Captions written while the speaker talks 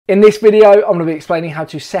In this video, I'm going to be explaining how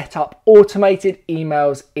to set up automated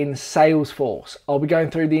emails in Salesforce. I'll be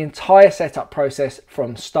going through the entire setup process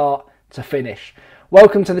from start to finish.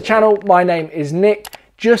 Welcome to the channel. My name is Nick.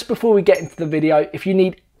 Just before we get into the video, if you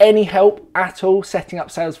need any help at all setting up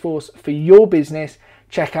Salesforce for your business,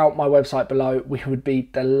 check out my website below. We would be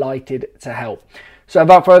delighted to help. So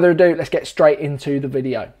without further ado, let's get straight into the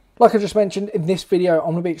video. Like I just mentioned, in this video,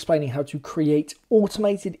 I'm going to be explaining how to create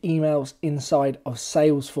automated emails inside of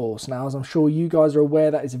Salesforce. Now, as I'm sure you guys are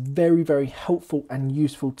aware, that is a very, very helpful and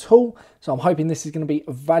useful tool. So I'm hoping this is going to be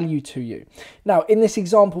of value to you. Now, in this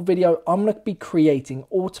example video, I'm going to be creating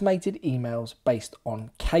automated emails based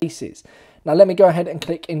on cases. Now, let me go ahead and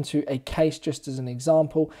click into a case just as an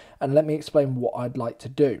example, and let me explain what I'd like to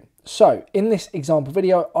do. So in this example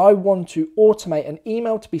video, I want to automate an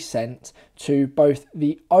email to be sent to both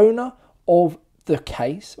the owner of the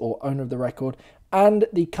case or owner of the record and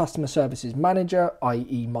the customer services manager,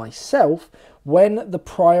 i.e. myself, when the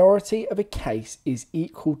priority of a case is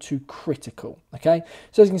equal to critical. Okay,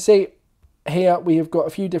 so as you can see here, we have got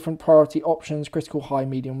a few different priority options: critical, high,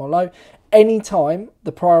 medium, or low. Anytime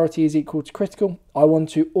the priority is equal to critical, I want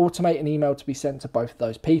to automate an email to be sent to both of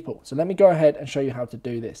those people. So let me go ahead and show you how to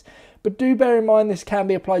do this. But do bear in mind, this can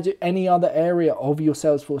be applied to any other area of your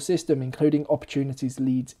Salesforce system, including opportunities,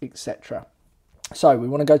 leads, etc. So we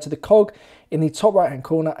want to go to the cog in the top right hand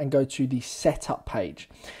corner and go to the setup page.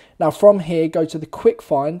 Now from here, go to the quick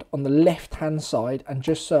find on the left hand side and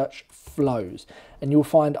just search flows, and you'll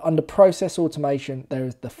find under process automation there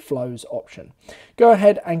is the flows option. Go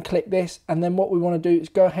ahead and click this, and then what we want to do is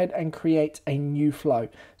go ahead and create a new flow.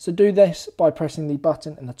 So do this by pressing the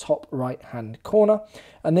button in the top right hand corner,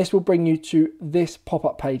 and this will bring you to this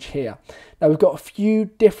pop-up page here. Now we've got a few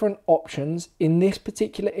different options. In this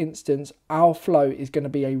particular instance, our flow is going to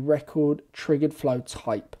be a record triggered flow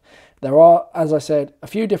type. There are, as I said, a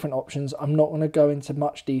few different options. I'm not going to go into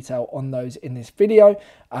much detail on those in this video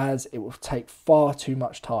as it will take far too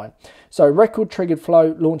much time. So record triggered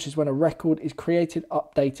flow launches when a record is created,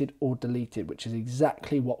 updated, or deleted, which is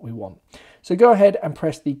exactly what we want. So go ahead and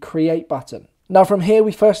press the create button. Now from here,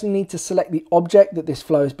 we firstly need to select the object that this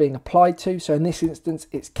flow is being applied to. So in this instance,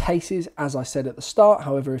 it's cases, as I said at the start.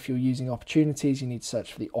 However, if you're using opportunities, you need to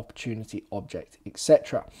search for the opportunity object,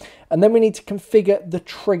 etc. And then we need to configure the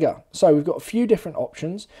trigger. So we've got a few different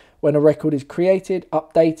options: when a record is created and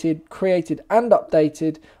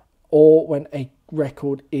updated, or when a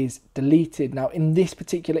record is deleted. Now in this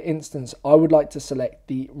particular instance, I would like to select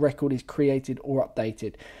the record is created or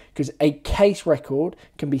updated, because a case record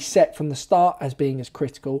can be set from the start as being as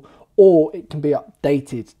critical, or it can be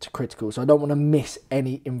updated to critical. So I don't want to miss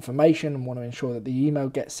any information and want to ensure that the email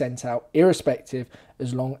gets sent out irrespective,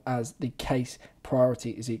 as long as the case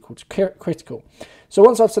priority is equal to critical. So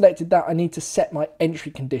once I've selected that, I need to set my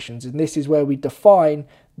entry conditions, and this is where we define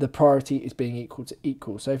the priority is being equal to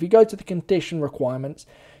equal. So if you go to the condition requirements,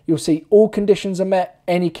 you'll see all conditions are met,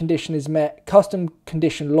 any condition is met, custom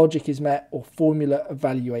condition logic is met, or formula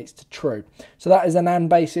evaluates to true. So that is an AND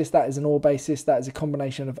basis, that is an OR basis, that is a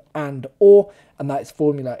combination of AND OR, and that is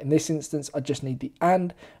formula. In this instance, I just need the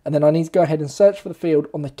AND, and then I need to go ahead and search for the field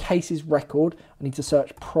on the cases record. I need to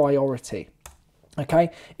search priority.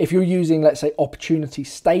 Okay, if you're using, let's say, opportunity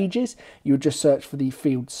stages, you would just search for the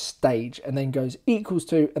field stage and then goes equals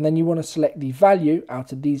to, and then you want to select the value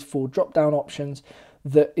out of these four drop down options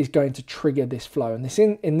that is going to trigger this flow. And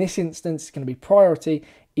in this instance, it's going to be priority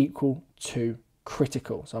equal to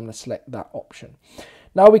critical. So I'm going to select that option.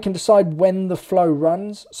 Now we can decide when the flow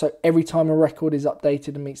runs, so every time a record is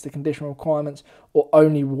updated and meets the condition requirements, or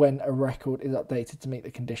only when a record is updated to meet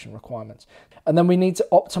the condition requirements. And then we need to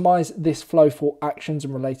optimize this flow for actions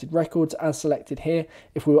and related records as selected here.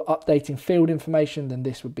 If we were updating field information, then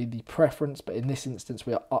this would be the preference, but in this instance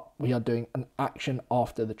we are doing an action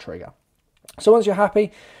after the trigger. So once you're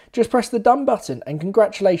happy, just press the done button, and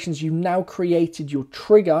congratulations, you've now created your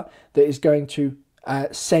trigger that is going to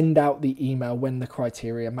send out the email when the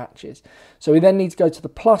criteria matches. So we then need to go to the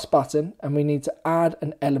plus button, and we need to add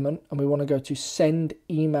an element, and we want to go to send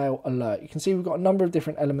email alert. You can see we've got a number of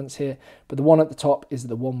different elements here, but the one at the top is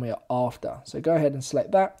the one we are after. So go ahead and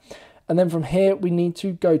select that. And then from here, we need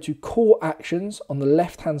to go to core actions on the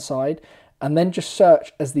left hand side, and then just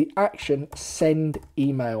search as the action send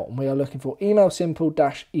email, and we are looking for email simple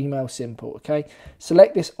dash email simple. Okay,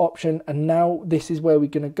 select this option, and now this is where we're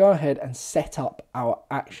going to go ahead and set up our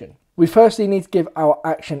action. We firstly need to give our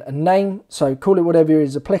action a name, so call it whatever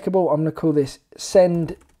is applicable. I'm going to call this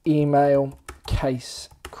send email case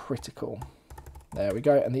critical. There we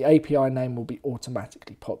go. And the API name will be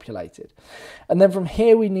automatically populated. And then from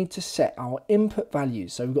here, we need to set our input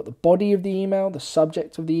values. So we've got the body of the email, the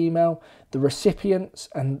subject of the email, the recipients,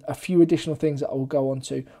 and a few additional things that I will go on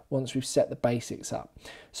to once we've set the basics up.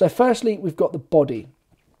 So firstly, we've got the body.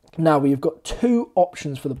 Now we've got two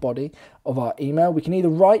options for the body of our email. We can either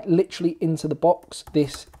write literally into the box,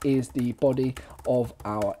 this is the body of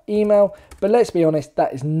our email, but let's be honest,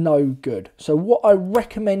 that is no good. So what I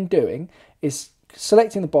recommend doing is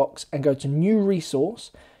selecting the box and go to new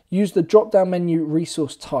resource, use the drop down menu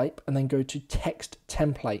resource type, and then go to text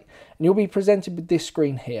template. And you'll be presented with this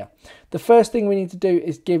screen here. The first thing we need to do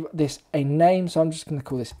is give this a name. So I'm just going to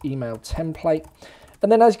call this email template.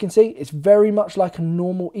 And then as you can see, it's very much like a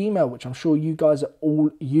normal email, which I'm sure you guys are all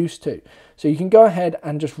used to. So you can go ahead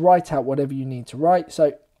and just write out whatever you need to write.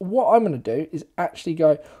 So what I'm going to do is actually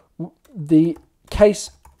go the case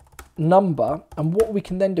number, and what we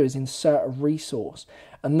can then do is insert a resource,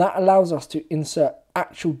 and that allows us to insert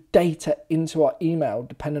actual data into our email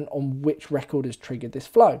depending on which record has triggered this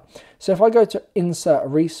flow. So if I go to insert a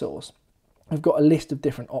resource, I've got a list of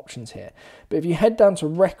different options here, but if you head down to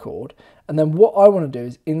record, and then what I want to do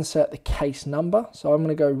is insert the case number. So I'm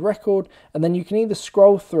going to go record, and then you can either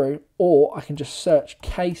scroll through, or I can just search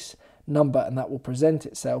case number and that will present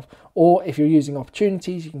itself. Or if you're using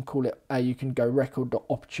opportunities, you can call it, you can go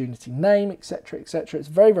record.opportunity name, etc, etc. It's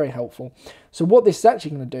very, very helpful. So what this is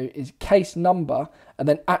actually going to do is case number, and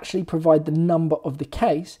then actually provide the number of the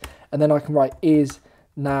case, and then I can write is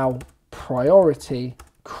now priority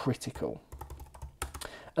critical.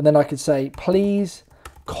 And then I could say, please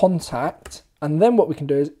contact, and then what we can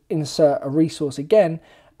do is insert a resource again,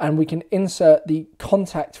 and we can insert the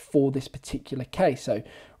contact for this particular case. So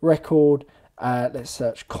record, let's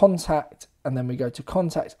search contact, and then we go to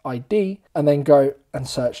contact ID, and then go and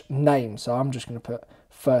search name. So I'm just going to put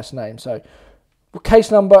first name. So case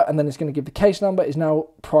number, and then it's going to give the case number is now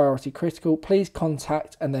priority critical, please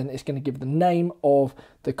contact, and then it's going to give the name of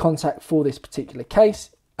the contact for this particular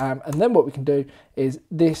case. And then what we can do is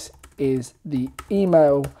this is the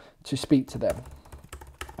email to speak to them.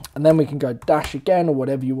 And then we can go dash again, or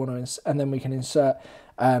whatever you want to, and then we can insert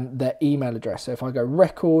their email address. So if I go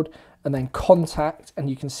record and then contact, and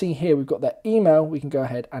you can see here we've got their email, we can go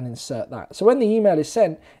ahead and insert that. So when the email is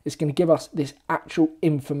sent, it's going to give us this actual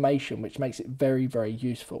information, which makes it very, very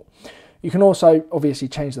useful. You can also obviously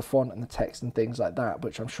change the font and the text and things like that,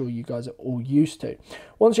 which I'm sure you guys are all used to.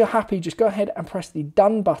 Once you're happy, just go ahead and press the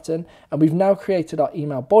done button, and we've now created our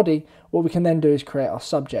email body. What we can then do is create our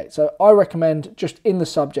subject. So I recommend just in the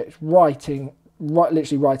subject literally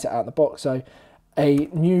write it out of the box. So a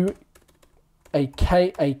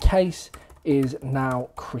case is now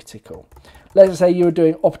critical. Let's say you were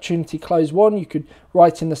doing opportunity close one, you could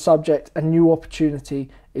write in the subject, a new opportunity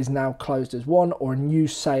is now closed as one, or a new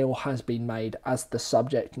sale has been made as the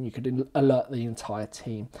subject, and you could alert the entire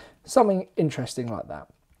team. Something interesting like that.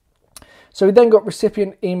 So we then got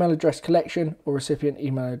recipient email address collection, or recipient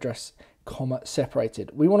email address comma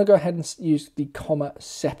separated. We want to go ahead and use the comma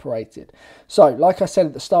separated. So like I said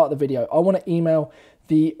at the start of the video, I want to email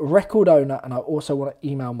the record owner, and I also want to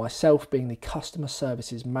email myself, being the customer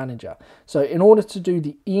services manager. So in order to do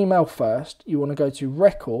the email first, you want to go to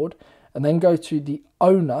record and then go to the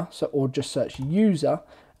owner, so, or just search user,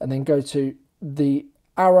 and then go to the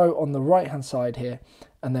arrow on the right hand side here,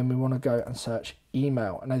 and then we want to go and search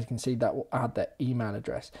email, and as you can see that will add their email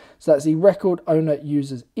address. So that's the record owner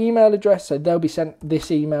user's email address, so they'll be sent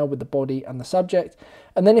this email with the body and the subject.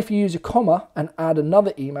 And then if you use a comma and add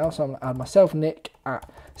another email, so I'm going to add myself, Nick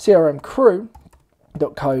at crmcrew.co.uk,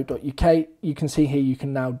 you can see here you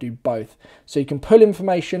can now do both. So you can pull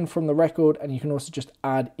information from the record, and you can also just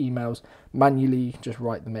add emails manually, you can just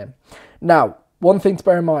write them in. Now, one thing to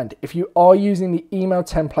bear in mind, if you are using the email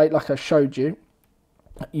template like I showed you,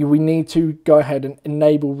 we need to go ahead and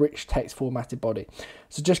enable rich text formatted body.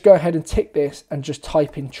 So just go ahead and tick this and just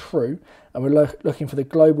type in true, and we're looking for the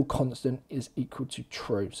global constant is equal to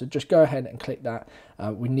true. So just go ahead and click that.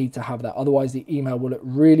 We need to have that, otherwise the email will look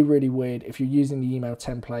really, really weird if you're using the email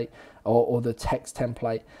template or the text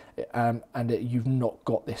template and you've not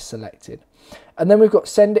got this selected. And then we've got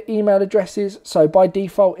sender email addresses. So by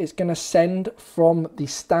default, it's going to send from the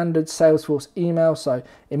standard Salesforce email. So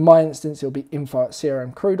in my instance, it'll be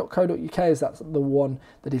info@crmcrew.co.uk, as that's the one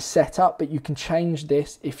that is set up. But you can change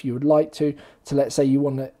this if you would like to let's say you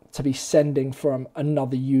want it to be sending from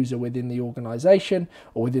another user within the organization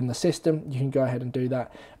or within the system. You can go ahead and do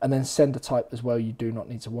that, and then sender type as well, you do not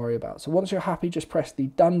need to worry about. So once you're happy, just press the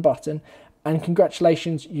done button, and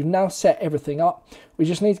congratulations, you've now set everything up. We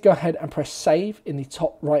just need to go ahead and press save in the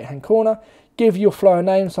top right hand corner, give your flow a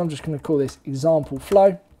name. So I'm just going to call this example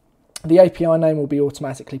flow. The API name will be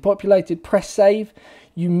automatically populated. Press save.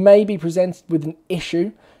 You may be presented with an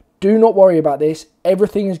issue. Do not worry about this.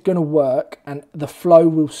 Everything is going to work and the flow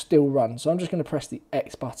will still run. So I'm just going to press the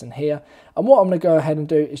X button here. And what I'm going to go ahead and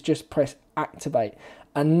do is just press activate.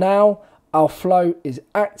 And now our flow is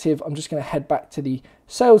active. I'm just going to head back to the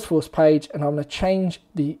Salesforce page and I'm going to change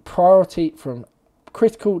the priority from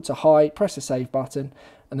critical to high, press the save button,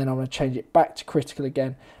 and then I'm going to change it back to critical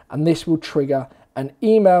again. And this will trigger an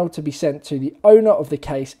email to be sent to the owner of the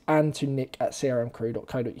case and to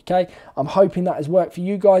nick@crmcrew.co.uk. I'm hoping that has worked for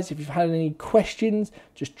you guys. If you've had any questions,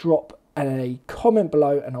 just drop a comment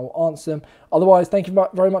below and I'll answer them. Otherwise, thank you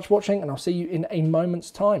very much for watching and I'll see you in a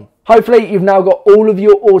moment's time. Hopefully you've now got all of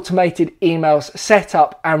your automated emails set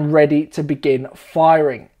up and ready to begin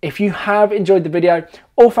firing. If you have enjoyed the video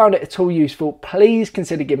or found it at all useful, please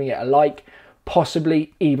consider giving it a like,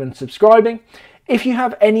 possibly even subscribing. If you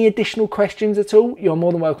have any additional questions at all, you're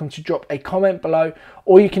more than welcome to drop a comment below,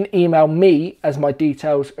 or you can email me, as my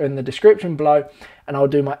details are in the description below, and I'll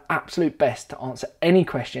do my absolute best to answer any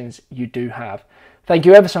questions you do have. Thank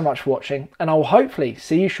you ever so much for watching, and I will hopefully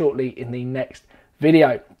see you shortly in the next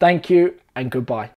video. Thank you and goodbye.